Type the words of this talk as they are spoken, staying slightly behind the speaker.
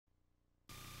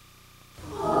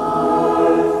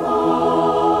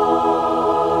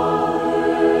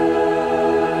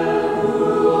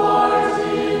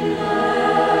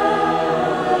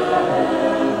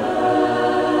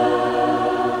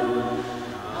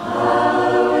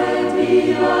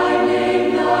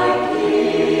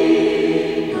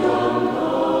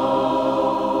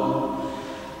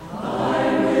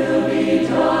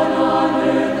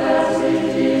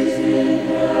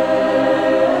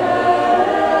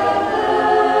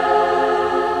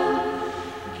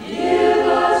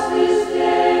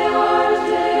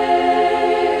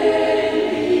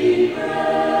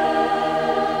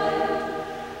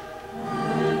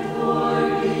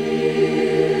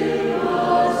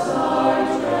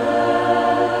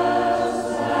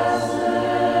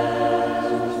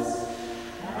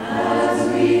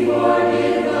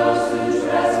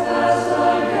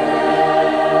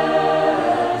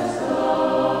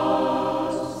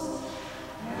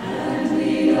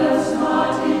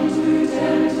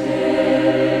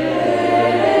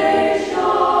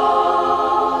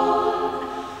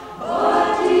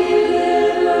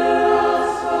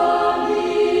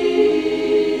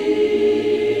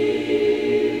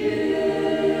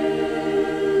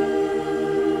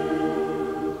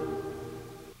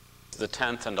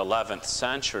10th and 11th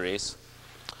centuries.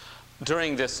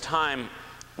 During this time,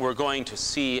 we're going to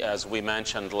see, as we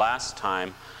mentioned last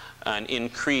time, an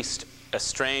increased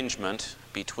estrangement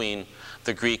between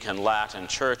the Greek and Latin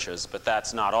churches, but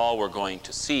that's not all we're going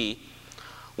to see.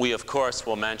 We, of course,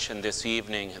 will mention this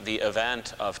evening the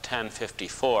event of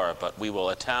 1054, but we will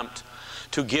attempt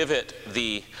to give it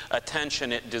the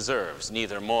attention it deserves,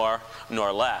 neither more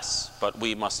nor less. But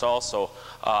we must also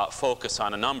focus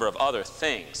on a number of other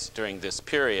things during this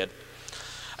period.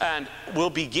 And we'll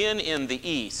begin in the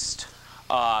East.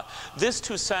 This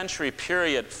 2-century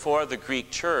period for the Greek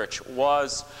Church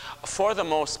was, for the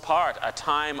most part, a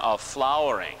time of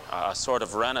flowering, a sort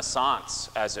of renaissance,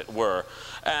 as it were.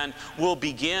 And we'll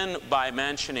begin by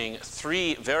mentioning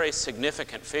three very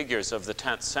significant figures of the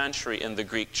 10th century in the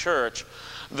Greek Church.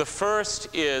 The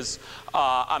first is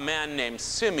a man named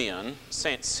Simeon,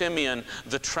 Saint Simeon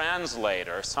the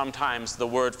translator. Sometimes the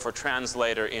word for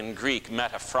translator in Greek,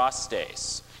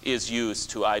 metaphrastes, is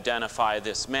used to identify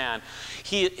this man.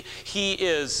 He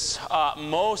is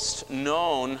most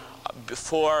known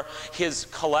for his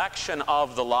collection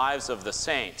of the lives of the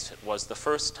saints. It was the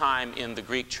first time in the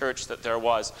Greek Church that there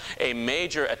was a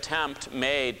major attempt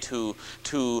made to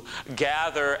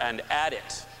gather and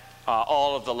edit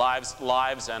all of the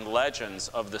lives and legends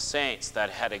of the saints that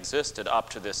had existed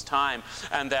up to this time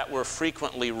and that were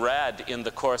frequently read in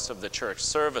the course of the church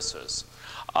services.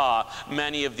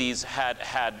 Many of these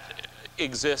had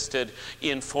existed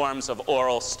in forms of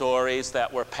oral stories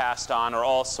that were passed on, or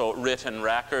also written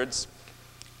records,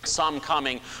 some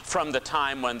coming from the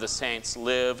time when the saints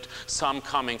lived, some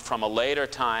coming from a later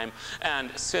time. And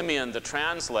Simeon the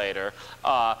translator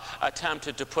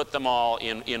attempted to put them all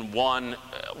in one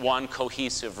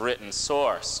cohesive written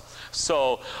source.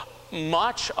 So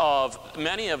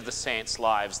many of the saints'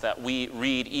 lives that we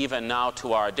read even now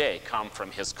to our day come from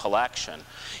his collection.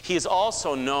 He's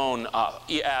also known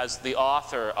as the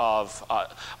author of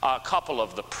a couple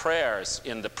of the prayers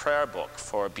in the prayer book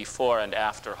for before and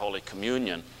after Holy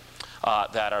Communion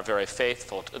that are very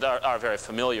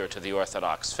familiar to the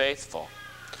Orthodox faithful.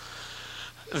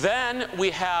 Then we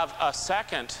have a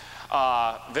second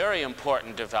very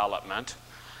important development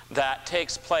that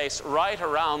takes place right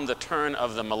around the turn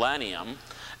of the millennium,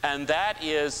 and that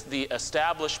is the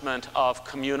establishment of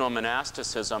communal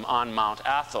monasticism on Mount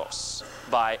Athos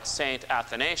by Saint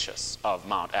Athanasius of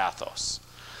Mount Athos.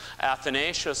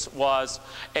 Athanasius was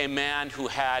a man who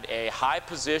had a high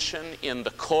position in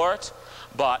the court,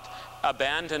 but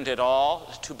abandoned it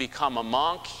all to become a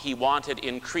monk. He wanted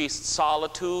increased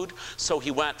solitude, so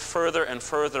he went further and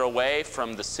further away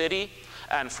from the city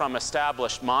and from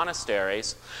established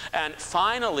monasteries, and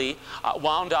finally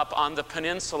wound up on the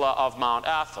peninsula of Mount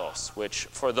Athos, which,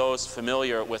 for those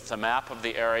familiar with the map of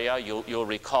the area, you'll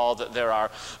recall that there are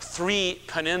three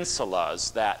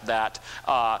peninsulas that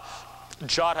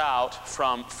jut out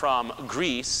from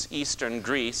Greece, eastern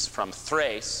Greece, from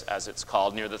Thrace, as it's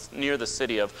called, near the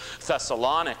city of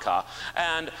Thessalonica.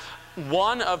 And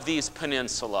one of these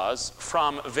peninsulas,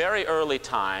 from very early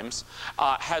times,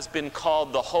 has been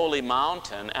called the Holy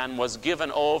Mountain and was given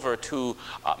over to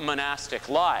monastic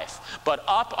life. But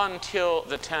up until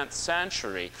the 10th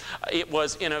century, it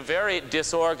was in a very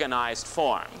disorganized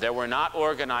form. There were not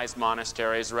organized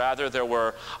monasteries. Rather, there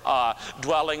were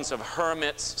dwellings of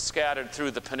hermits scattered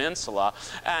through the peninsula.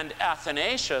 And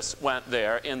Athanasius went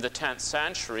there in the 10th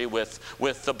century with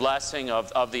the blessing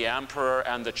of the emperor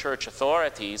and the church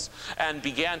authorities, and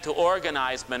began to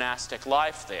organize monastic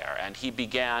life there. And he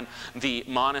began the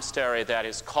monastery that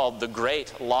is called the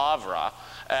Great Lavra,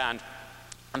 and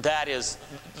that is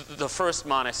the first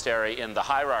monastery in the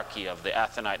hierarchy of the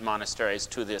Athonite monasteries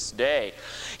to this day.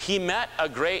 He met a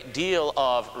great deal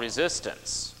of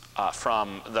resistance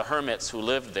from the hermits who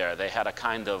lived there. They had a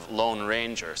kind of Lone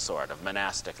Ranger sort of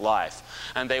monastic life,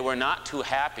 and they were not too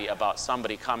happy about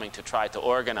somebody coming to try to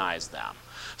organize them.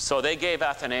 So they gave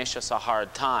Athanasius a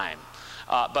hard time.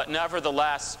 But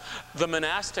nevertheless, the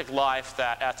monastic life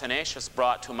that Athanasius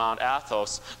brought to Mount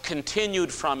Athos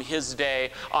continued from his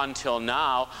day until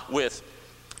now, with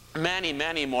many,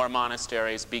 many more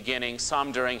monasteries beginning,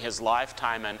 some during his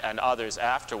lifetime and others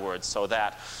afterwards, so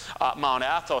that Mount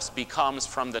Athos becomes,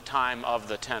 from the time of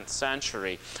the 10th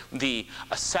century, the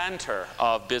center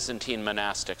of Byzantine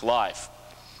monastic life.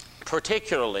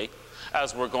 Particularly,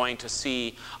 as we're going to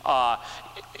see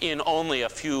in only a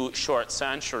few short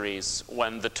centuries,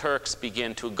 when the Turks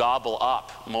begin to gobble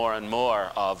up more and more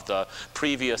of the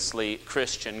previously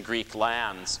Christian Greek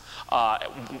lands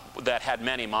that had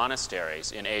many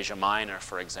monasteries in Asia Minor,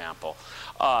 for example.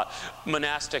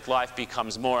 Monastic life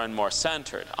becomes more and more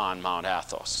centered on Mount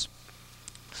Athos.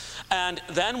 And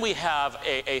then we have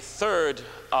a third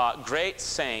great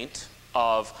saint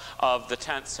of the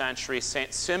 10th century,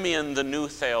 St. Simeon the New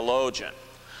Theologian.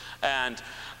 And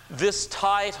this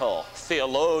title,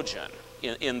 theologian,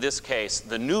 in this case,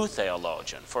 the new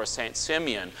theologian for St.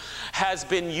 Simeon, has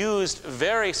been used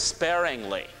very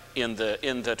sparingly in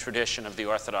the tradition of the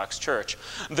Orthodox Church.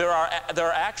 There are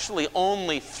actually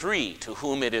only 3 to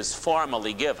whom it is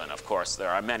formally given. Of course, there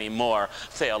are many more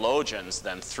theologians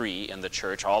than 3 in the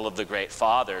Church, all of the great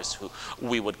fathers who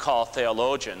we would call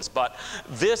theologians. But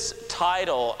this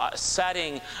title,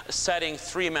 setting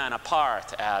 3 men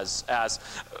apart as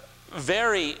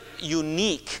very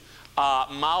unique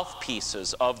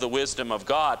mouthpieces of the wisdom of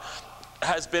God,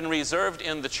 has been reserved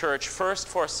in the Church first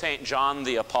for St. John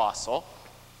the Apostle,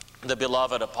 the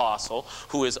beloved apostle,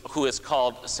 who is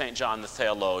called St. John the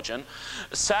Theologian.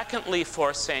 Secondly,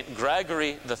 for St.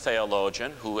 Gregory the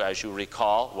Theologian, who, as you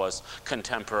recall, was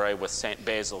contemporary with St.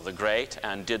 Basil the Great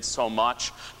and did so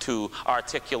much to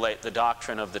articulate the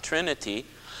doctrine of the Trinity.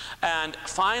 And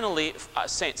finally,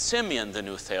 St. Simeon the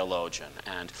New Theologian.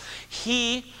 And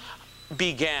he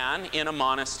began in a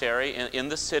monastery in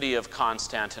the city of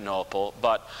Constantinople,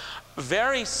 but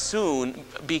very soon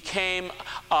became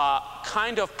a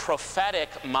kind of prophetic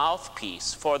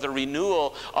mouthpiece for the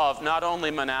renewal of not only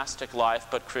monastic life,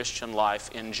 but Christian life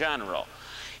in general.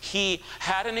 He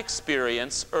had an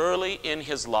experience early in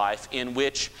his life in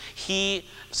which he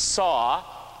saw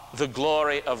the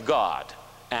glory of God,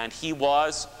 and he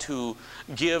was to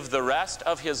give the rest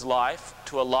of his life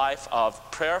to a life of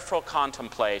prayerful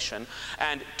contemplation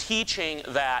and teaching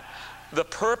that the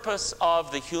purpose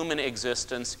of the human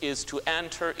existence is to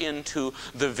enter into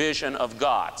the vision of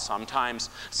God. Sometimes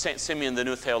St. Simeon the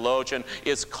New Theologian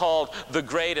is called the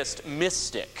greatest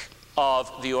mystic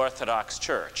of the Orthodox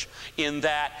Church, in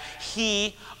that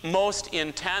he most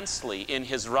intensely in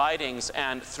his writings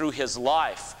and through his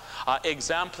life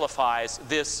exemplifies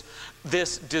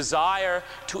this desire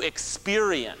to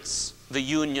experience the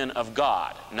union of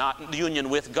God, not union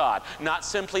with God, not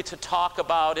simply to talk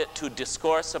about it, to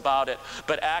discourse about it,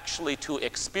 but actually to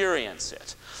experience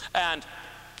it. And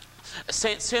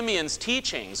St. Simeon's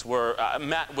teachings were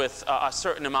met with a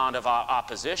certain amount of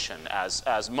opposition,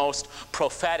 as most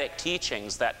prophetic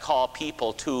teachings that call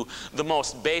people to the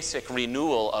most basic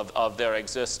renewal of their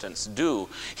existence do.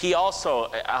 He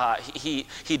also, he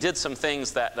did some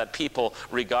things that people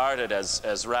regarded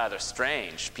as rather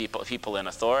strange, people in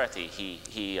authority.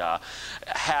 He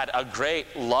had a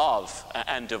great love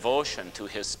and devotion to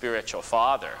his spiritual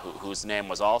father, whose name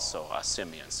was also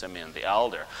Simeon the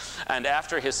Elder. And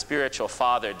after his spiritual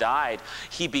father died,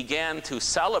 he began to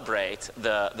celebrate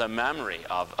the memory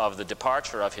of the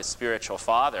departure of his spiritual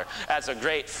father as a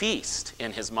great feast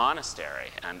in his monastery.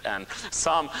 And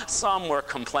some were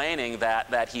complaining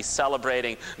that he's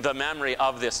celebrating the memory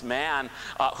of this man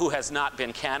who has not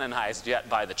been canonized yet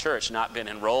by the Church, not been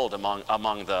enrolled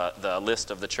among the list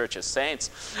of the Church's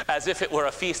saints, as if it were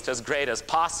a feast as great as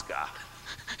Pascha.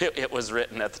 It was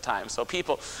written at the time. So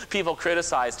people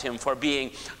criticized him for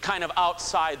being kind of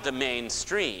outside the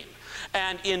mainstream.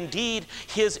 And indeed,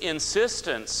 his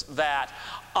insistence that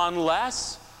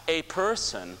unless a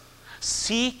person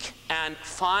seek and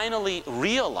finally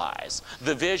realize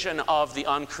the vision of the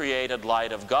uncreated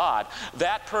light of God,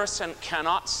 that person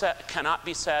cannot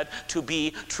be said to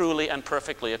be truly and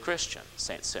perfectly a Christian,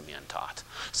 St. Simeon taught.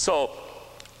 So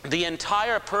the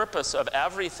entire purpose of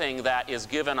everything that is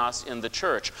given us in the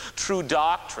Church, true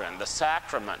doctrine, the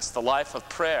sacraments, the life of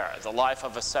prayer, the life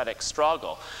of ascetic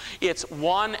struggle, it's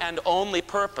one and only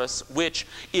purpose which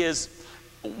is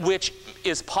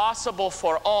possible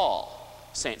for all,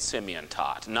 St. Simeon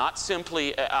taught. Not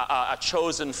simply a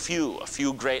chosen few, a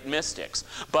few great mystics,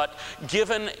 but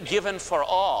given for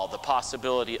all the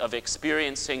possibility of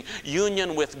experiencing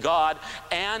union with God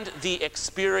and the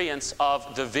experience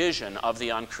of the vision of the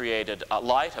uncreated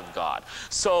light of God.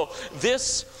 So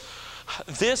this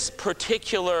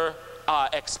particular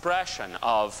expression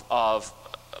of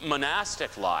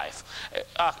monastic life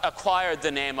acquired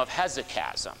the name of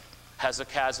hesychasm.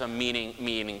 Hesychasm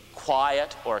meaning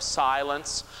quiet or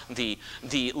silence,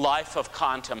 the life of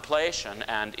contemplation,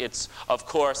 and it's of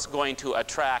course going to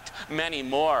attract many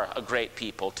more great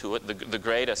people to it. The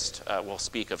greatest, we'll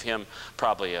speak of him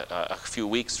probably a few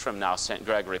weeks from now, St.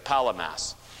 Gregory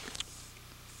Palamas.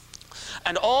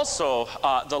 And also,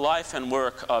 the life and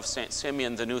work of St.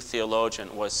 Simeon, the new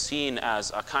theologian, was seen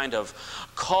as a kind of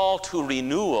call to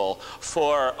renewal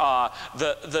for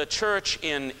the church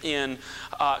in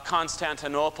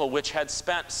Constantinople, which had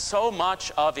spent so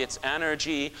much of its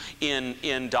energy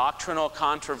in doctrinal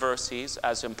controversies,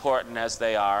 as important as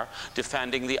they are,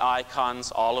 defending the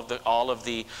icons, all of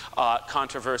the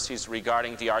controversies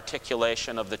regarding the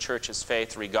articulation of the church's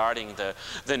faith, regarding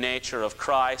the nature of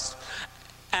Christ.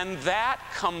 And that,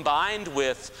 combined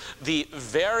with the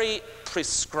very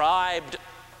prescribed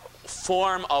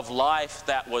form of life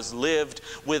that was lived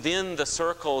within the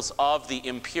circles of the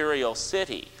imperial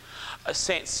city,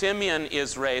 St. Simeon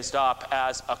is raised up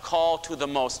as a call to the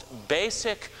most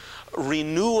basic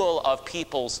renewal of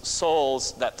people's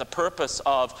souls, that the purpose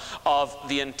of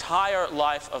the entire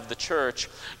life of the church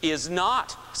is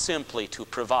not simply to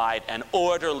provide an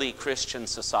orderly Christian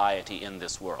society in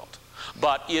this world,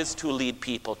 but is to lead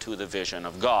people to the vision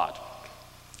of God.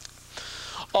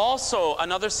 Also,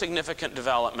 another significant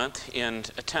development in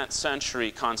 10th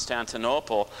century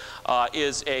Constantinople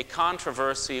is a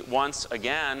controversy once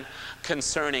again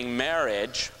concerning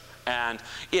marriage. And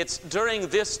it's during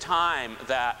this time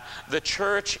that the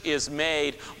church is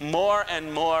made more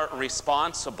and more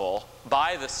responsible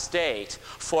by the state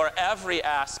for every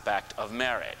aspect of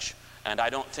marriage. And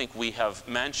I don't think we have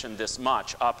mentioned this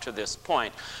much up to this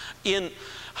point. In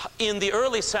the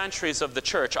early centuries of the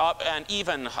church, and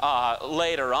even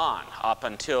later on, up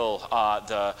until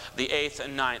the 8th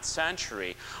and 9th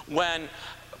century, when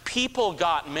people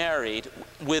got married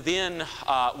within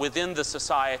the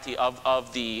society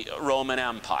of the Roman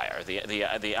Empire,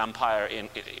 the empire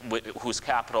whose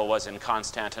capital was in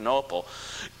Constantinople,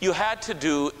 you had to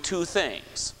do two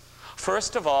things.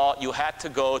 First of all, you had to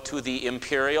go to the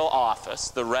imperial office,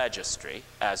 the registry,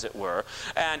 as it were,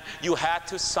 and you had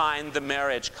to sign the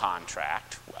marriage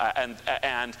contract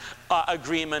and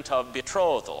agreement of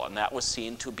betrothal, and that was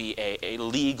seen to be a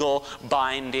legal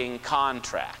binding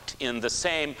contract in the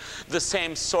same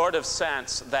sort of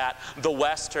sense that the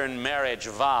Western marriage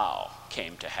vow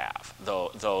came to have,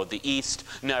 though the East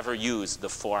never used the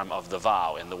form of the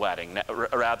vow in the wedding.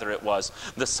 Rather, it was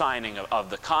the signing of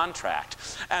the contract.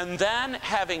 And then,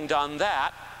 having done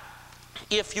that,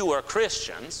 if you were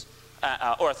Christians,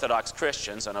 Orthodox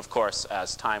Christians, and of course,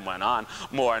 as time went on,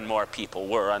 more and more people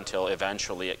were, until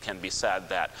eventually it can be said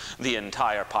that the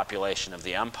entire population of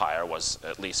the empire was,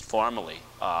 at least formally,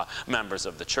 members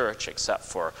of the church, except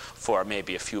for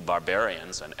maybe a few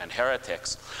barbarians and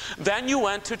heretics. Then you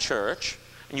went to church,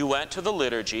 and you went to the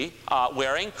liturgy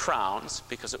wearing crowns,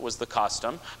 because it was the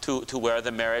custom to wear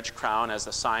the marriage crown as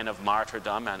a sign of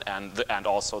martyrdom and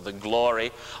also the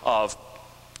glory of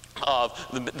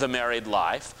the married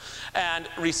life, and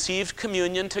received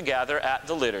communion together at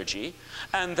the liturgy,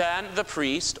 and then the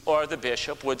priest or the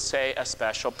bishop would say a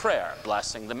special prayer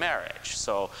blessing the marriage.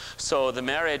 So the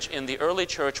marriage in the early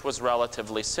church was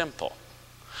relatively simple.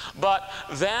 But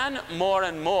then, more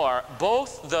and more,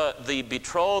 both the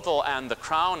betrothal and the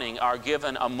crowning are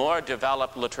given a more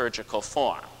developed liturgical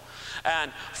form.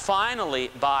 And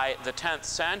finally, by the 10th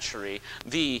century,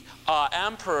 the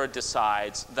emperor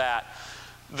decides that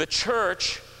the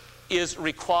church is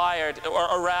required,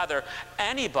 or rather,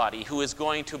 anybody who is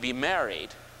going to be married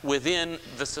within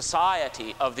the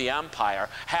society of the empire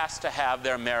has to have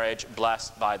their marriage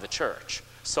blessed by the church.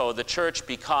 So the church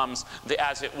becomes,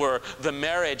 as it were, the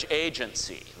marriage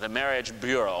agency, the marriage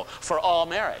bureau for all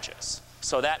marriages.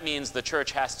 So that means the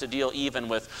church has to deal even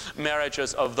with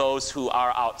marriages of those who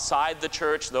are outside the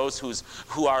church, those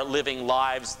who are living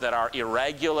lives that are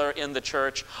irregular in the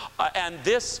church. And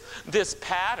this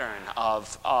pattern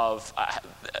of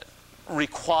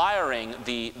requiring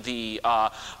the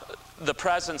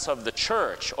presence of the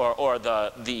church, or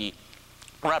the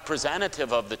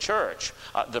representative of the church,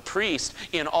 the priest,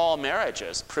 in all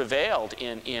marriages prevailed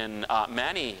in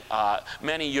many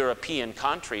European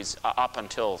countries up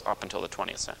until the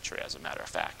 20th century, as a matter of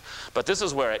fact. But this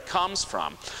is where it comes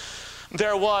from.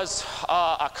 There was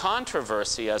a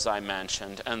controversy, as I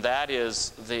mentioned, and that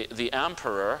is the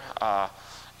emperor,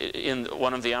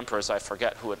 one of the emperors, I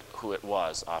forget who it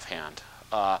was offhand,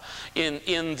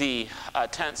 in the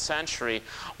 10th century,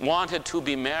 wanted to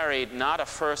be married not a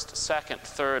first, second,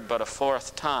 third, but a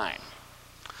fourth time.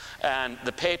 And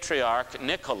the patriarch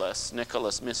Nicholas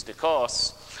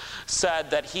Mystikos, said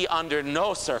that he under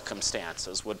no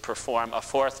circumstances would perform a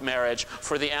fourth marriage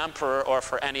for the emperor or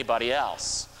for anybody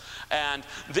else. And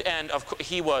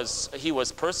he was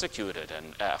persecuted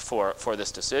for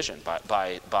this decision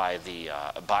by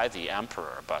the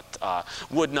emperor, but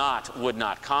would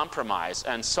not compromise.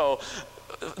 And so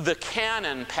the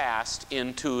canon passed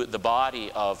into the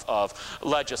body of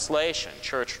legislation,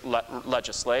 church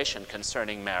legislation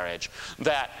concerning marriage,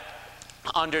 that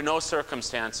under no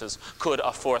circumstances could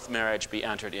a fourth marriage be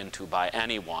entered into by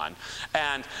anyone.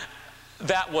 And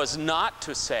that was not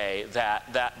to say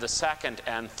that the second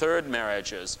and third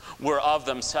marriages were of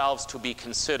themselves to be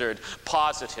considered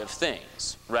positive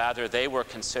things. Rather, they were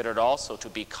considered also to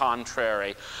be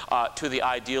contrary to the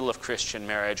ideal of Christian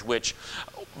marriage,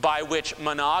 by which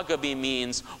monogamy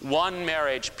means one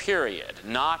marriage period,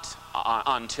 not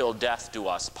until death do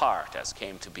us part, as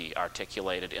came to be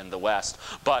articulated in the West,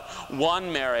 but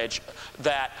one marriage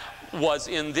that was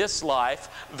in this life,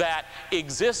 that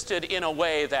existed in a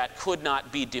way that could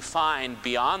not be defined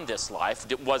beyond this life.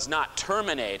 It was not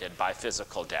terminated by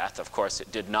physical death. Of course,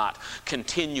 it did not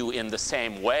continue in the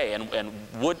same way, and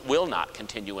will not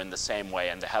continue in the same way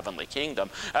in the heavenly kingdom,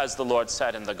 as the Lord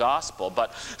said in the gospel.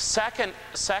 But second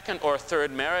or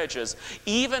third marriages,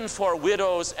 even for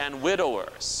widows and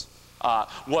widowers,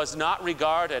 was not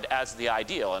regarded as the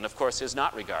ideal, and of course is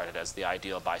not regarded as the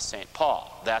ideal by St.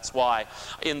 Paul. That's why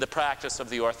in the practice of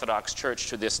the Orthodox Church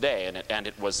to this day, and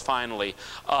it was finally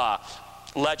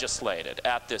legislated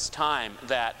at this time,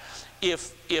 that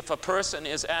if a person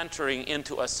is entering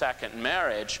into a second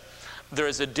marriage, there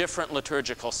is a different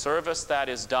liturgical service that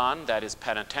is done, that is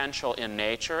penitential in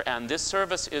nature, and this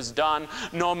service is done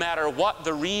no matter what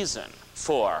the reason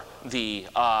for the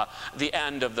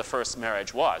end of the first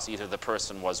marriage was. Either the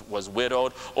person was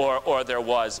widowed, or there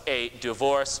was a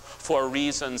divorce for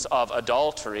reasons of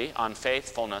adultery,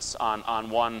 unfaithfulness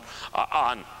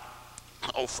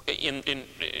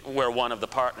where one of the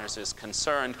partners is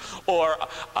concerned, or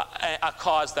a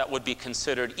cause that would be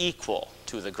considered equal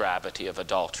to the gravity of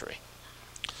adultery.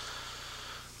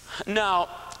 Now,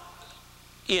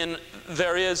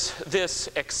 there is this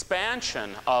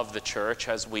expansion of the church,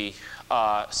 as we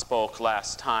spoke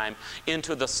last time,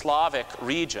 into the Slavic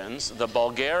regions. The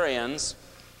Bulgarians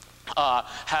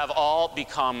have all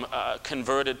become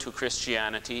converted to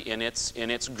Christianity in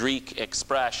its Greek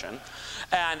expression.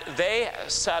 And they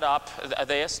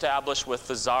established with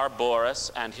the Tsar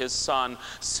Boris and his son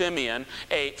Simeon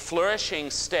a flourishing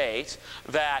state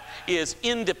that is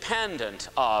independent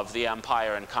of the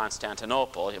empire in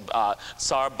Constantinople.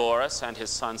 Tsar Boris and his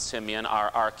son Simeon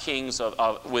are kings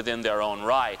within their own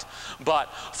right.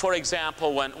 But, for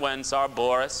example, when Tsar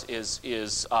Boris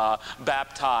is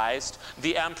baptized,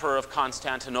 the emperor of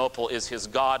Constantinople is his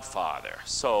godfather.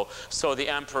 So the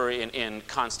emperor in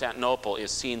Constantinople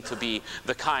is seen to be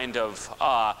the kind of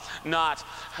not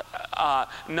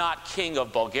king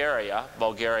of Bulgaria.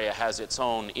 Bulgaria has its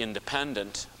own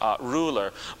independent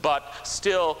ruler, but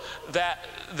still that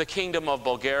the kingdom of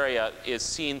Bulgaria is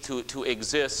seen to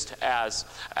exist as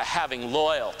having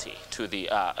loyalty to the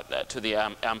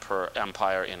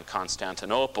empire in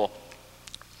Constantinople.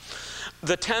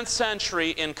 The 10th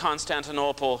century in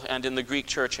Constantinople and in the Greek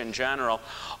church in general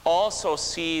also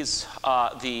sees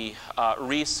the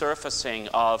resurfacing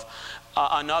of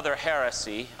another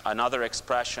heresy, another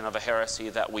expression of a heresy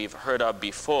that we've heard of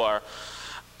before.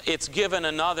 It's given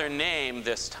another name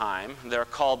this time. They're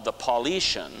called the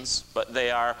Paulicians, but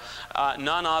they are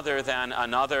none other than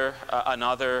another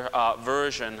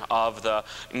version of the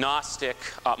Gnostic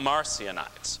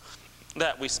Marcionites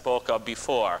that we spoke of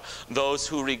before. Those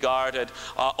who regarded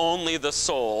only the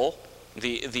soul,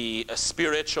 the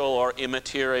spiritual or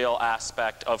immaterial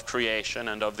aspect of creation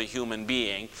and of the human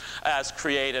being as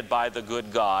created by the good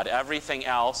God. Everything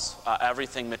else,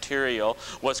 everything material,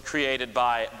 was created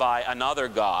by another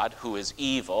God who is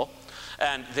evil,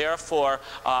 and therefore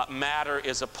matter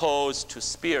is opposed to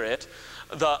spirit.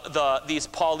 These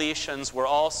Paulicians were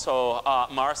also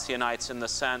Marcionites in the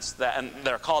sense that, and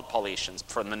they're called Paulicians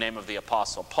from the name of the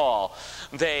Apostle Paul.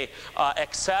 They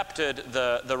accepted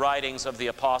the writings of the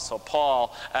Apostle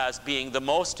Paul as being the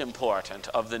most important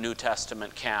of the New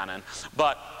Testament canon,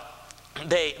 but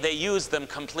they used them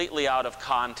completely out of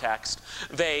context.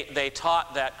 They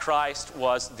taught that Christ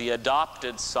was the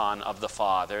adopted son of the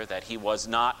Father, that he was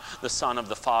not the son of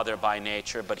the Father by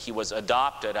nature, but he was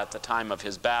adopted at the time of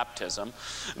his baptism.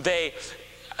 They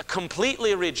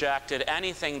completely rejected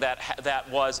anything that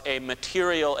was a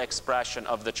material expression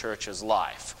of the church's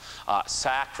life.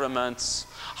 Sacraments,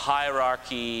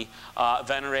 hierarchy,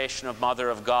 veneration of Mother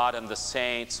of God and the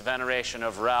saints, veneration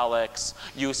of relics,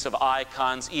 use of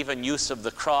icons, even use of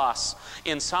the cross.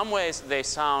 In some ways, they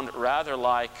sound rather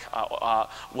like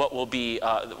what will be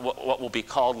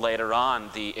called later on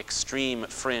the extreme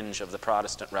fringe of the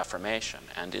Protestant Reformation.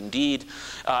 And indeed,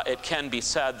 it can be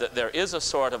said that there is a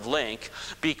sort of link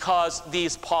because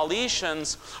these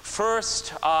Paulicians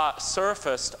first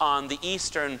surfaced on the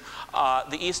eastern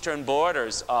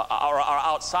borders, or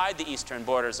outside the eastern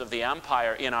borders of the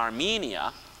empire in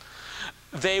Armenia.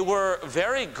 They were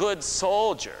very good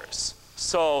soldiers.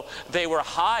 So they were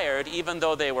hired, even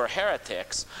though they were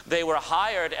heretics, they were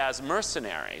hired as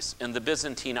mercenaries in the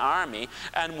Byzantine army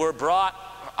and were brought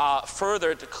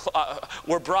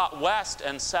were brought west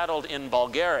and settled in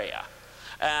Bulgaria.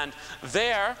 And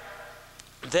there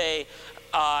they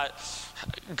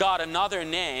got another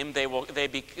name. They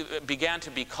began to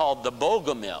be called the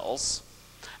Bogomils,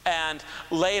 and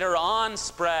later on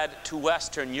spread to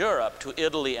Western Europe, to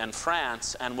Italy and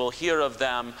France, and we'll hear of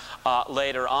them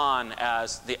later on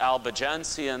as the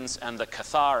Albigensians and the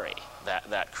Cathari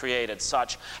that created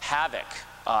such havoc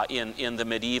in the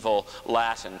medieval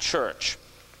Latin church.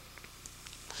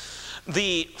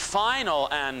 The final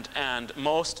and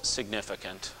most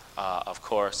significant, of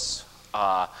course,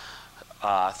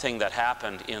 thing that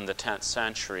happened in the 10th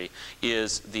century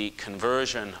is the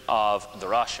conversion of the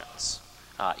Russians.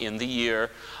 In the year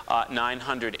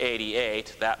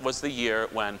 988, that was the year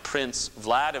when Prince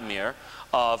Vladimir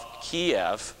of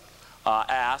Kiev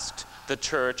asked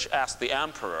the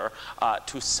emperor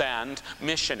to send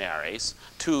missionaries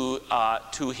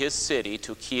to his city,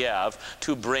 to Kiev,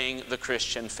 to bring the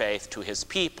Christian faith to his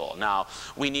people. Now,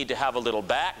 we need to have a little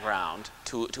background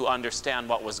to understand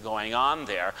what was going on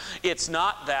there. It's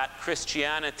not that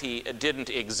Christianity didn't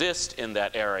exist in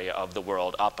that area of the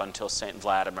world up until St.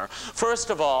 Vladimir. First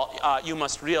of all, you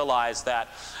must realize that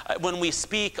when we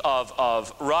speak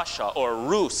of Russia, or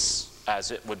Rus,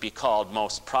 as it would be called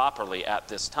most properly at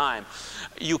this time,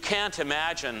 you can't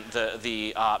imagine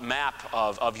the map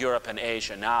of Europe and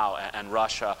Asia now and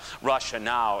Russia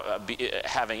now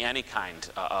having any kind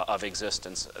of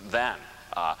existence then.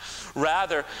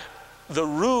 Rather, the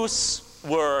Rus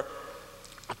were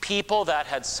people that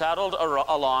had settled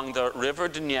along the river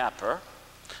Dnieper,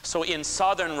 so in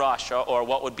southern Russia, or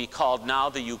what would be called now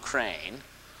the Ukraine.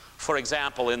 For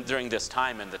example, during this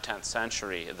time in the 10th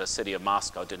century, the city of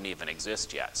Moscow didn't even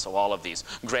exist yet. So all of these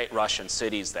great Russian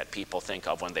cities that people think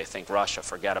of when they think Russia,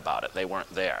 forget about it. They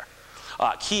weren't there.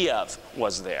 Kiev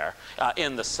was there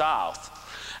in the south.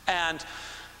 And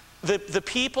the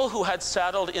people who had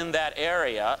settled in that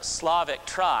area, Slavic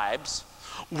tribes,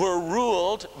 were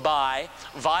ruled by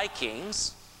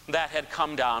Vikings that had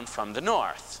come down from the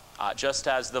north. Just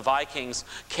as the Vikings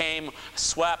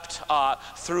swept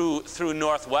through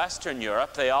northwestern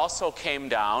Europe, they also came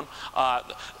down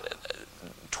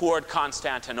toward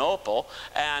Constantinople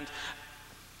and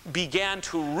began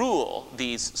to rule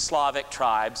these Slavic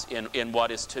tribes in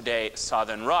what is today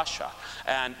southern Russia.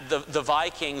 And the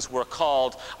Vikings were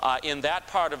called, in that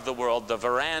part of the world, the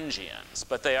Varangians.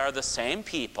 But they are the same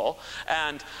people.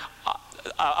 And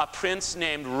a prince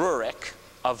named Rurik,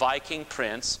 a Viking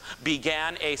prince,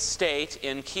 began a state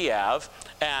in Kiev,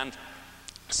 and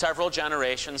several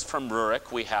generations from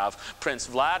Rurik we have Prince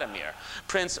Vladimir.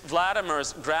 Prince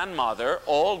Vladimir's grandmother,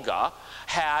 Olga,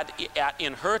 had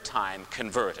in her time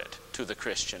converted to the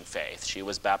Christian faith. She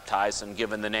was baptized and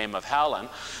given the name of Helen.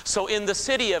 So in the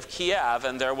city of Kiev,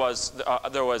 and there was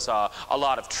a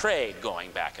lot of trade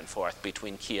going back and forth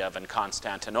between Kiev and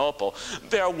Constantinople,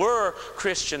 there were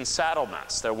Christian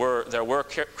settlements. There were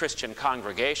Christian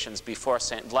congregations before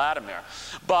St. Vladimir.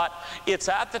 But it's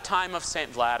at the time of St.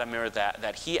 Vladimir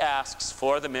that he asks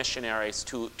for the missionaries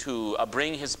to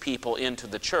bring his people into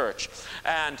the church.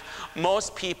 And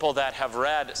most people that have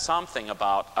read something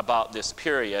about this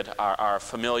period are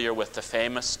familiar with the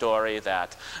famous story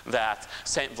that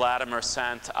St. Vladimir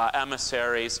sent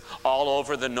emissaries all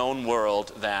over the known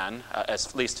world then,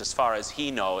 at least as far as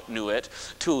he knew it,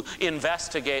 to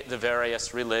investigate the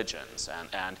various religions.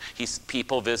 And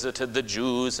people visited the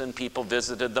Jews, and people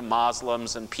visited the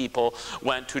Muslims, and people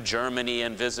went to Germany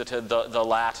and visited the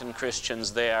Latin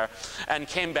Christians there, and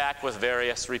came back with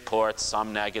various reports,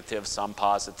 some negative, some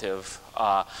positive.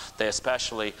 They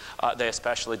especially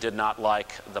did not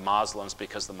like the Muslims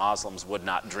because the Muslims would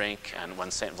not drink, and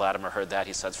when St. Vladimir heard that,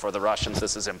 he said, for the Russians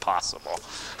this is impossible.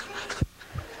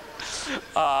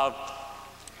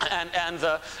 And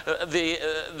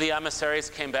the emissaries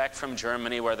came back from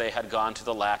Germany, where they had gone to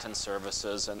the Latin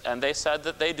services, and they said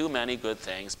that they do many good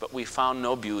things, but we found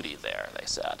no beauty there, they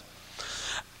said.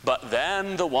 But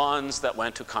then the ones that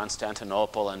went to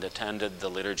Constantinople and attended the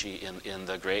liturgy in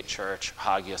the great church,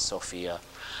 Hagia Sophia,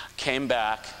 came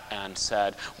back and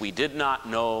said, we did not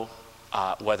know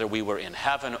whether we were in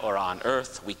heaven or on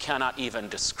earth. We cannot even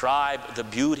describe the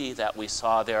beauty that we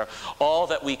saw there. All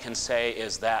that we can say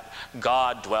is that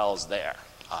God dwells there.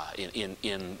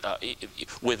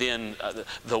 within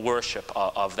the worship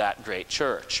of that great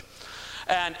church.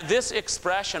 And this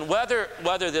expression, whether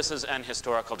this is an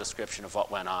historical description of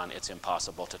what went on, it's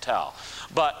impossible to tell.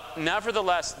 But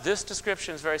nevertheless, this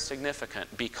description is very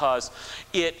significant because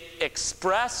it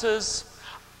expresses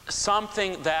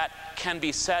something that can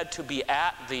be said to be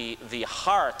at the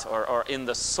heart or in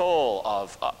the soul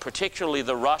of particularly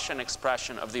the Russian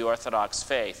expression of the Orthodox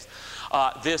faith.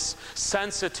 This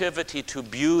sensitivity to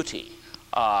beauty.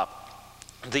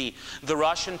 The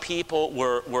Russian people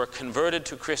were converted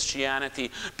to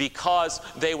Christianity because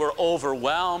they were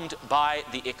overwhelmed by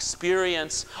the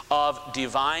experience of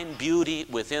divine beauty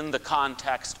within the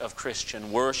context of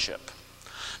Christian worship.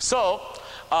 So,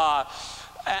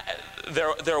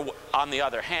 there, on the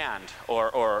other hand,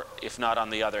 or if not on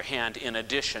the other hand, in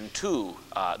addition to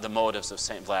the motives of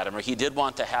St. Vladimir, he did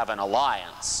want to have an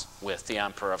alliance with the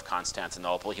Emperor of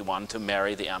Constantinople. He wanted to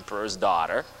marry the Emperor's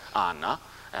daughter, Anna.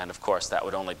 And of course, that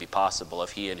would only be possible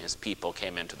if he and his people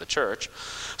came into the church.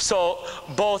 So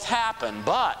both happened.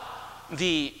 But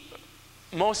the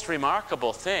most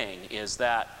remarkable thing is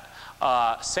that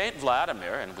St.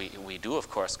 Vladimir, and we do of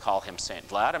course call him St.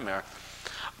 Vladimir,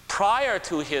 prior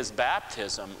to his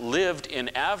baptism lived in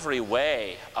every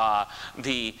way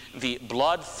the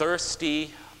bloodthirsty,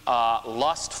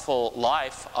 lustful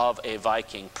life of a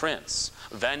Viking prince.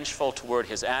 Vengeful toward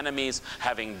his enemies,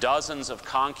 having dozens of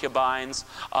concubines,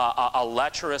 a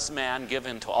lecherous man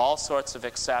given to all sorts of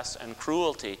excess and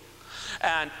cruelty.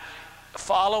 And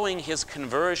following his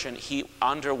conversion, he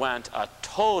underwent a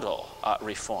total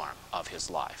reform of his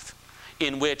life,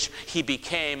 in which he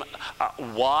became a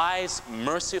wise,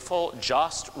 merciful,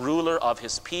 just ruler of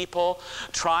his people,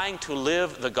 trying to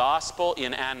live the gospel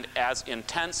in an as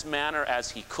intense manner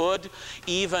as he could,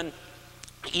 even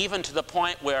to the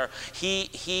point where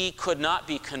he could not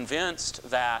be convinced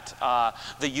that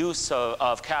the use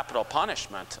of capital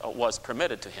punishment was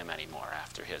permitted to him anymore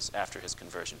after his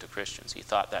conversion to Christians. He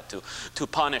thought that to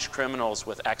punish criminals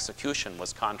with execution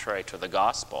was contrary to the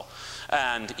gospel.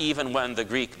 And even when the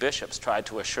Greek bishops tried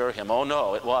to assure him, oh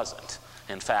no, it wasn't.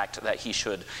 In fact, that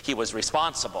he was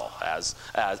responsible as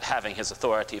having his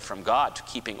authority from God to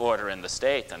keeping order in the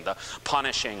state, and the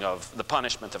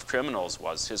punishment of criminals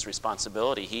was his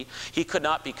responsibility. He could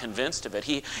not be convinced of it.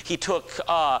 He took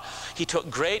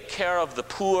great care of the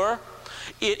poor.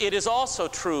 It is also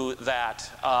true that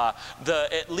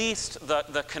at least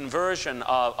the conversion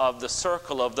of the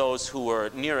circle of those who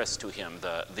were nearest to him,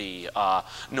 the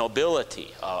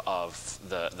nobility of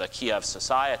the Kiev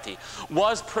society,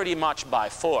 was pretty much by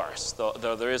force,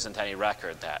 though there isn't any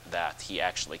record that he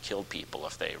actually killed people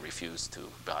if they refused to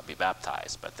be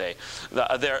baptized. But they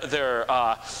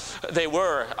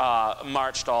were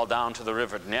marched all down to the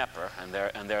river Dnieper,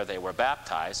 and there they were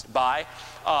baptized by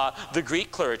the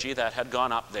Greek clergy that had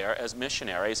gone up there as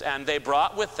missionaries, and they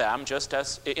brought with them, just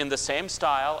as in the same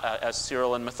style as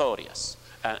Cyril and Methodius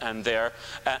and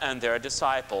their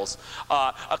disciples,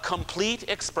 a complete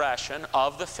expression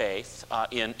of the faith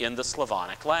in the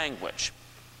Slavonic language.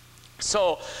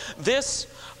 So this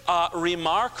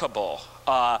remarkable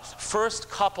first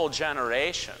couple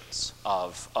generations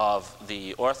of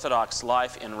the Orthodox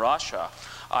life in Russia,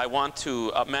 I want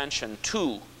to mention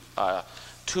two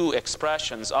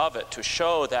expressions of it to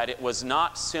show that it was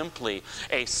not simply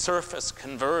a surface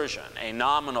conversion, a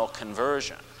nominal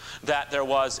conversion, that there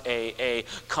was a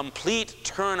complete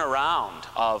turnaround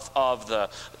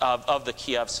of the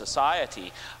Kiev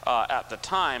society at the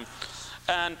time.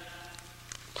 And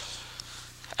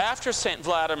after St.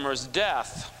 Vladimir's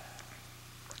death,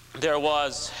 there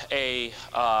was a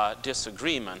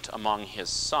disagreement among his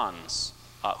sons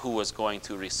who was going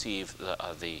to receive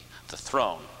the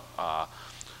throne.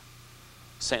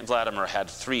 St. Vladimir had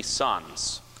three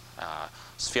sons,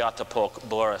 Sviatopolk,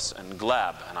 Boris, and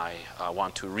Gleb, and I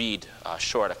want to read a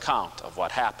short account of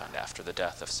what happened after the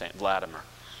death of St. Vladimir.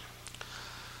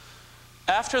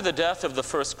 After the death of the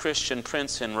first Christian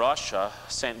prince in Russia,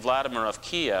 St. Vladimir of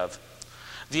Kiev,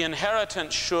 the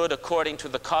inheritance should, according to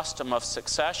the custom of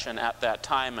succession at that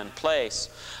time and place,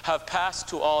 have passed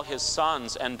to all his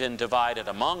sons and been divided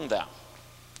among them.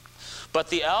 But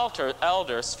the elder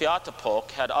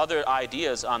Sviatopolk had other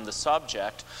ideas on the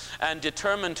subject and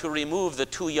determined to remove the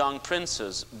two young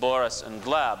princes, Boris and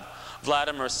Gleb,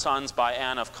 Vladimir's sons by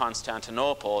Anne of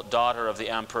Constantinople, daughter of the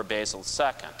Emperor Basil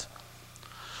II.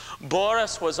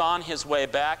 Boris was on his way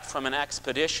back from an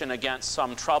expedition against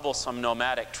some troublesome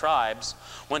nomadic tribes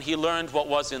when he learned what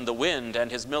was in the wind,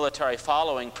 and his military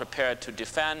following prepared to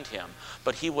defend him,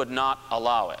 but he would not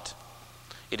allow it.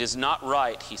 "It is not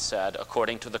right," he said,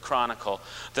 according to the Chronicle,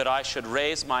 "that I should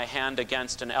raise my hand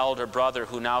against an elder brother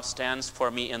who now stands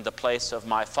for me in the place of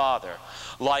my father.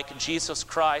 Like Jesus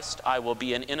Christ, I will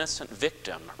be an innocent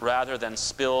victim rather than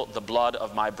spill the blood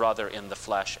of my brother in the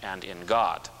flesh and in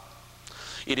God.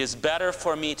 It is better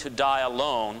for me to die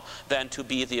alone than to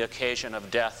be the occasion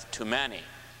of death to many."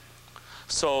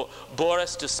 So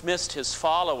Boris dismissed his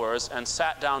followers and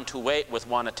sat down to wait with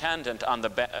one attendant on the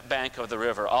bank of the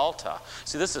river Alta.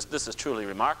 See, this is truly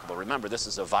remarkable. Remember, this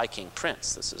is a Viking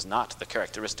prince. This is not the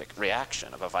characteristic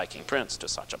reaction of a Viking prince to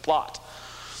such a plot.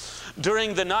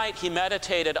 During the night, he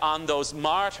meditated on those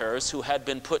martyrs who had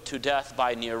been put to death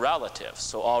by near relatives.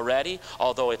 So already,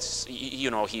 although it's,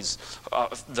 he's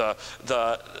the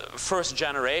first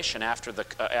generation after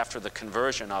the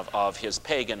conversion of his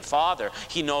pagan father,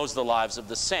 he knows the lives of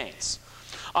the saints.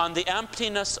 "On the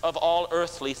emptiness of all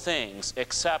earthly things,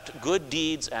 except good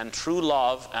deeds and true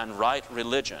love and right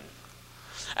religion.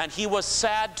 And he was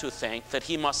sad to think that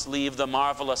he must leave the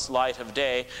marvelous light of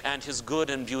day and his good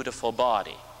and beautiful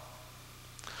body."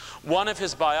 One of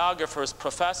his biographers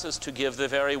professes to give the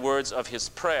very words of his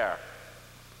prayer: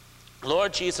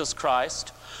 "Lord Jesus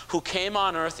Christ, who came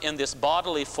on earth in this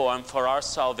bodily form for our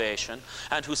salvation,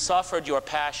 and who suffered your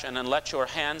passion and let your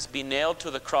hands be nailed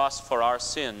to the cross for our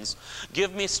sins,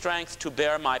 give me strength to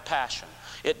bear my passion.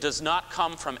 It does not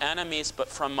come from enemies, but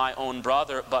from my own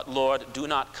brother, but Lord, do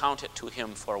not count it to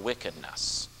him for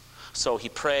wickedness." So he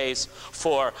prays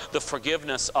for the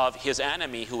forgiveness of his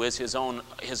enemy, who is his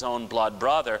own blood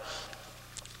brother,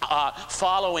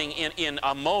 following in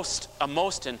a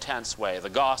most intense way the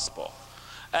gospel.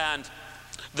 And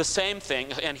the same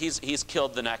thing, and he's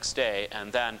killed the next day.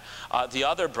 And then the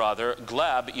other brother,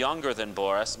 Gleb, younger than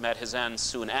Boris, met his end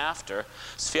soon after.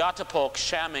 Sviatopolk,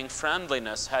 shamming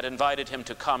friendliness, had invited him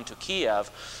to come to Kiev.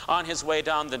 On his way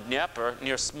down the Dnieper,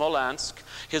 near Smolensk,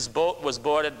 his boat was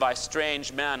boarded by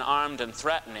strange men, armed and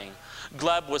threatening.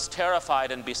 Gleb was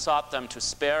terrified and besought them to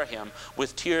spare him.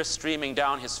 With tears streaming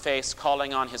down his face,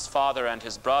 calling on his father and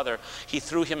his brother, he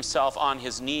threw himself on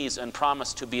his knees and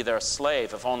promised to be their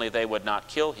slave if only they would not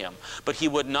kill him. But he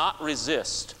would not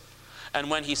resist. And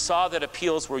when he saw that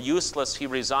appeals were useless, he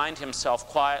resigned himself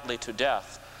quietly to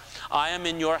death. "I am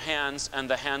in your hands and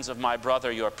the hands of my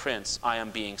brother, your prince. I am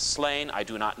being slain. I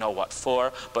do not know what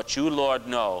for, but you, Lord,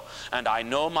 know. And I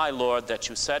know, my Lord, that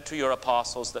you said to your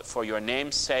apostles that for your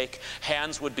name's sake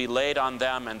hands would be laid on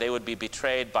them and they would be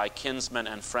betrayed by kinsmen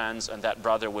and friends, and that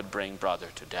brother would bring brother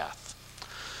to death."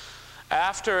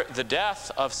 After the death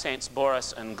of Saints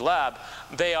Boris and Gleb,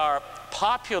 they are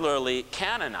popularly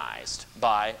canonized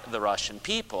by the Russian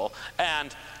people,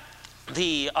 and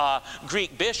the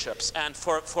Greek bishops, and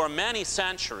for many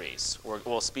centuries,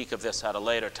 we'll speak of this at a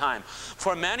later time,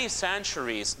 for many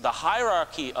centuries the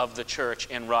hierarchy of the church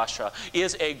in Russia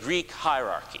is a Greek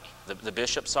hierarchy. The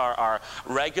bishops are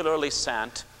regularly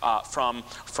sent from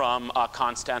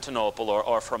Constantinople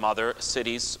or from other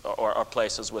cities or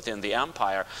places within the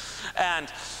empire. And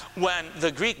when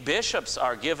the Greek bishops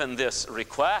are given this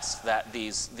request that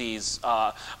these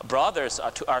brothers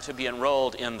are to be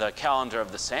enrolled in the calendar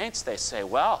of the saints, they say,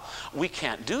 well, we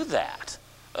can't do that.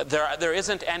 There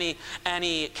isn't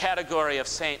any category of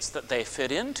saints that they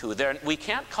fit into. We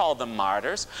can't call them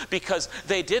martyrs because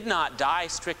they did not die,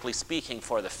 strictly speaking,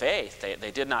 for the faith.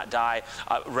 They did not die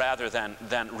rather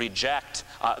than reject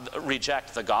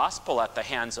the gospel at the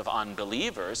hands of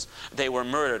unbelievers. They were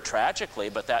murdered tragically,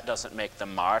 but that doesn't make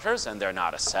them martyrs, and they're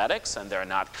not ascetics, and they're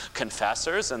not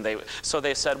confessors, and so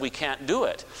they said, we can't do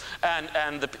it.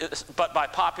 But by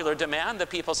popular demand, the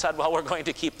people said, well, we're going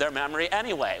to keep their memory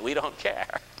anyway. We don't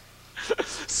care.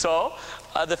 So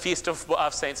the feast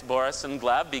of Saints Boris and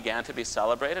Gleb began to be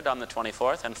celebrated on the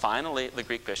 24th, and finally the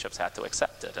Greek bishops had to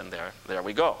accept it, and there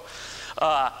we go.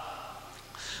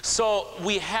 So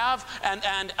we have,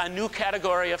 and a new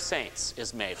category of saints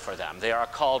is made for them. They are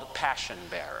called passion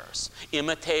bearers,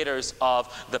 imitators of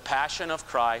the passion of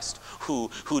Christ,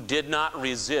 who did not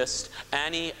resist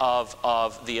any of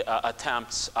the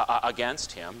attempts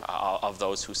against him, of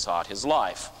those who sought his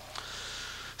life.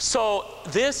 So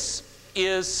this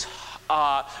is,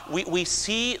 we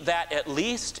see that at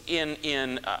least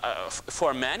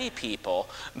for many people,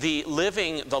 the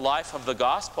life of the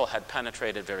gospel had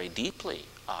penetrated very deeply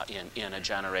in a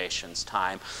generation's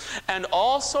time. And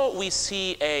also we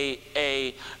see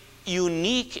a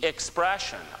unique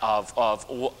expression of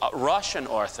Russian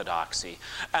Orthodoxy,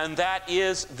 and that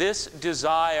is this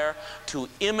desire to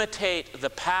imitate the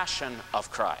passion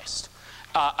of Christ.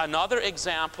 Another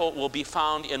example will be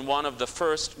found in one of the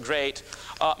first great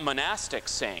monastic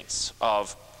saints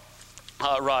of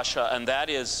Russia, and that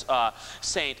is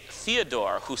Saint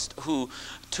Theodore, who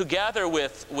together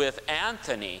with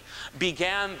Anthony,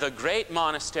 began the great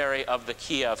monastery of the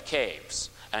Kiev Caves.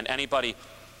 And anybody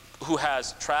who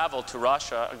has traveled to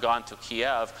Russia, gone to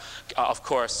Kiev, of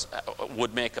course,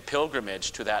 would make a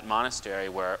pilgrimage to that monastery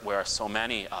where so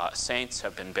many saints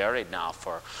have been buried now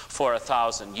for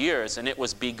 1,000 years. And it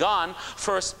was begun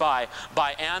first by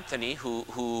Anthony,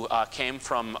 who came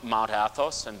from Mount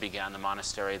Athos and began the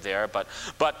monastery there. But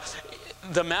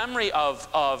the memory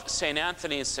of St.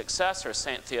 Anthony's successor,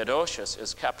 St. Theodosius,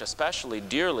 is kept especially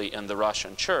dearly in the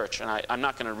Russian Church. And I'm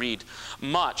not going to read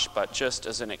much, but just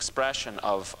as an expression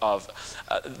of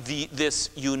this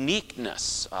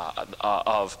uniqueness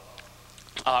of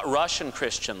Russian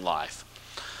Christian life.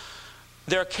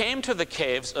 There came to the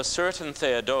caves a certain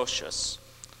Theodosius,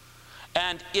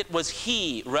 and it was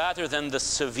he, rather than the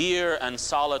severe and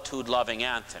solitude-loving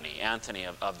Anthony. Anthony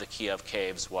of the Kiev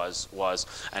Caves was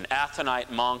an Athonite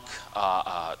monk,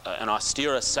 an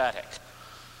austere ascetic,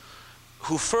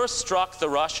 who first struck the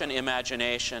Russian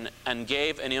imagination and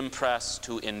gave an impress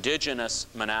to indigenous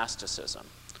monasticism.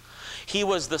 He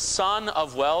was the son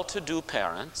of well-to-do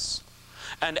parents,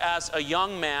 and as a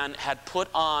young man had put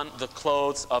on the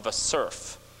clothes of a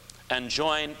serf and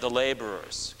joined the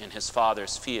laborers in his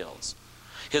father's fields.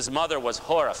 His mother was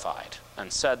horrified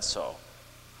and said so.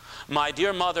 "My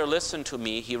dear mother, listen to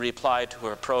me," he replied to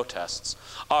her protests.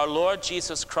 "Our Lord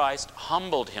Jesus Christ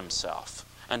humbled himself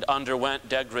and underwent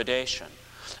degradation,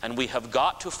 and we have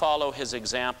got to follow his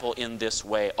example in this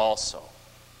way also."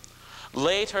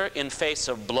 Later, in face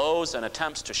of blows and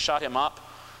attempts to shut him up,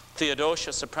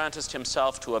 Theodosius apprenticed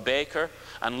himself to a baker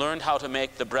and learned how to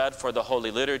make the bread for the Holy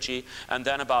Liturgy, and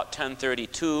then about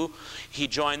 1032 he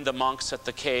joined the monks at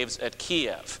the caves at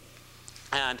Kiev.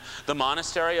 And the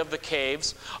monastery of the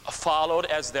caves followed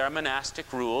as their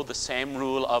monastic rule the same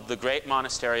rule of the great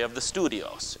monastery of the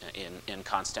Studios in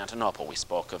Constantinople. We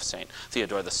spoke of St.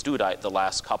 Theodore the Studite the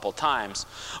last couple times.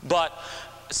 But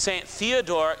St.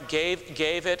 Theodore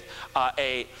gave it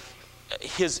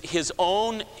his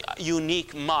own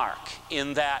unique mark,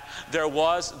 in that there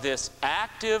was this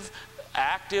active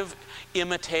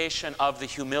imitation of the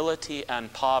humility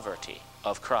and poverty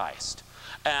of Christ.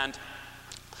 And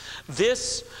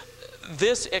this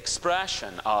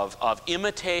expression of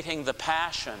imitating the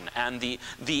passion and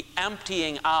the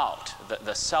emptying out,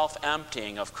 the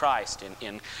self-emptying of Christ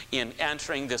in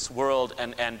entering this world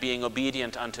and being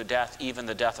obedient unto death, even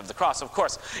the death of the cross. Of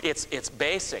course, it's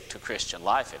basic to Christian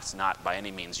life. It's not by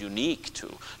any means unique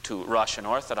to Russian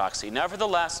Orthodoxy.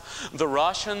 Nevertheless, the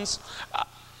Russians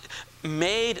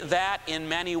made that in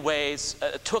many ways,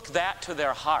 took that to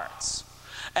their hearts.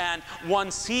 And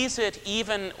one sees it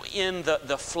even in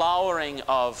the flowering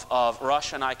of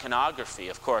Russian iconography.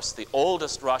 Of course, the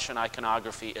oldest Russian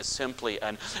iconography is simply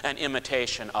an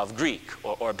imitation of Greek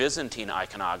or Byzantine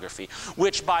iconography,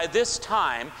 which by this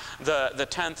time, the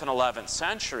 10th and 11th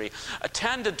century,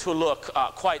 tended to look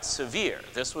quite severe.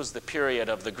 This was the period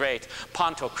of the great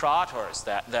Pantocrators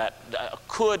that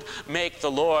could make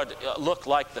the Lord look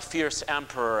like the fierce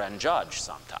emperor and judge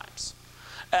sometimes.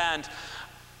 And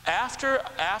after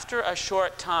a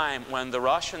short time, when the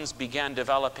Russians began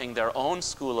developing their own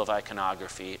school of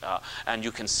iconography, and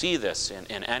you can see this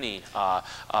in any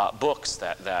books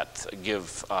that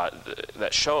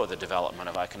show the development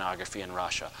of iconography in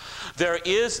Russia, there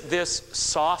is this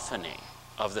softening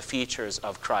of the features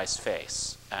of Christ's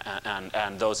face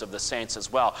and those of the saints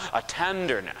as well, a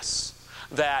tenderness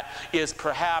that is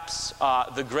perhaps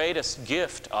the greatest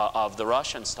gift of the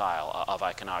Russian style of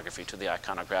iconography to the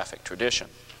iconographic tradition.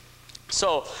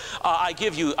 So I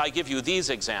give you these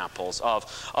examples of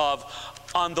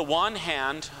on the one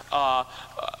hand,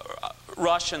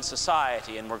 Russian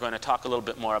society, and we're going to talk a little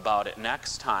bit more about it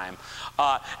next time,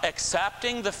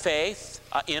 accepting the faith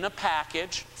in a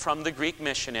package from the Greek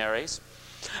missionaries,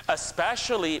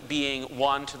 especially being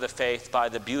won to the faith by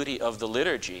the beauty of the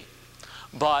liturgy,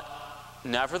 but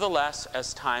nevertheless,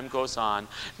 as time goes on,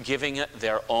 giving it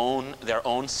their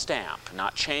own stamp,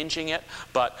 not changing it,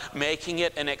 but making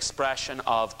it an expression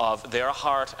of their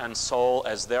heart and soul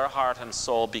as their heart and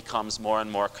soul becomes more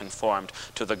and more conformed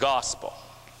to the gospel.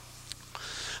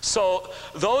 So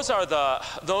those are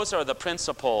the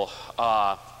principal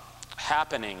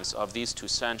happenings of these 2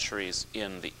 centuries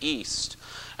in the East,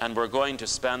 and we're going to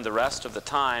spend the rest of the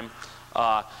time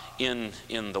in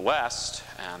the West,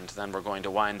 and then we're going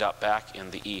to wind up back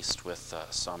in the East with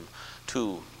some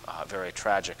 2 very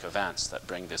tragic events that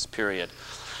bring this period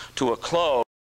to a close.